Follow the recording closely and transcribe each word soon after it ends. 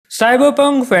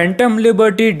Cyberpunk Phantom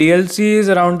Liberty DLC is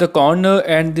around the corner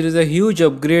and there is a huge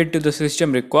upgrade to the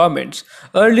system requirements.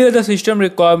 Earlier the system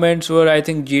requirements were I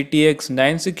think GTX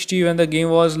 960 when the game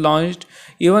was launched.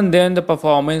 Even then the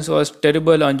performance was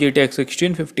terrible on GTX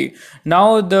 1650.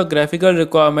 Now the graphical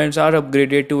requirements are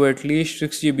upgraded to at least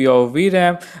 6 GB of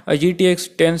VRAM, a GTX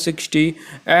 1060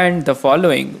 and the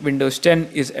following. Windows 10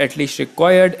 is at least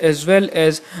required as well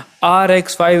as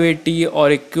RX 580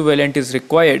 or equivalent is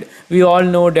required. We all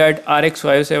know that RX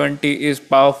 570 is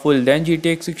powerful than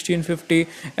GTX 1650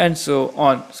 and so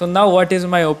on. So now what is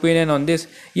my opinion on this?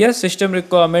 Yes, system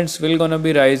requirements will gonna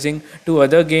be rising to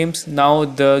other games. Now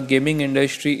the gaming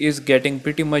industry is getting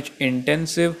pretty much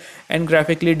intensive and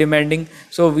graphically demanding.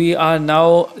 So we are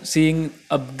now seeing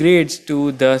upgrades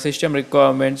to the system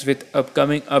requirements with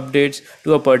upcoming updates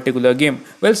to a particular game.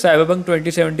 Well, Cyberpunk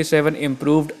 2077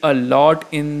 improved a lot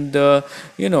in the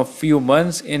few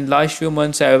months. In last few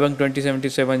months, Cyberpunk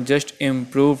 2077 just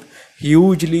improved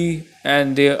hugely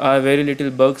and there are very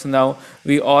little bugs now.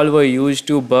 We all were used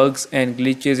to bugs and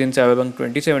glitches in Cyberpunk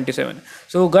 2077.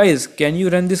 So guys, can you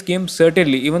run this game?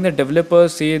 Certainly, even the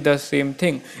developers say the same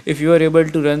thing. If you are able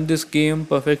to run this game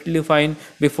perfectly fine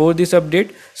before this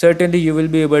update, certainly you will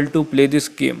be able to play this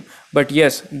game. But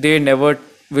yes, they never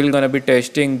will gonna be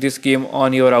testing this game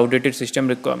on your outdated system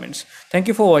requirements. Thank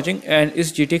you for watching. And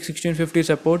is GTX 1650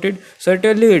 supported?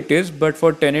 Certainly it is, but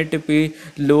for 1080p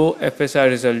low FSR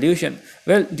resolution.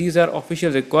 Well, these are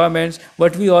official requirements,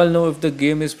 but we all know if the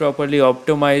game is properly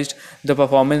optimized, the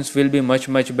performance will be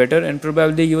much better and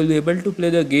probably you will be able to play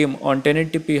the game on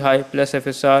 1080p high plus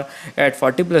FSR at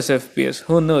 40 plus FPS.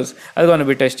 Who knows? I'm gonna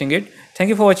be testing it. Thank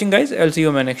you for watching guys. I'll see you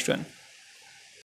in my next one.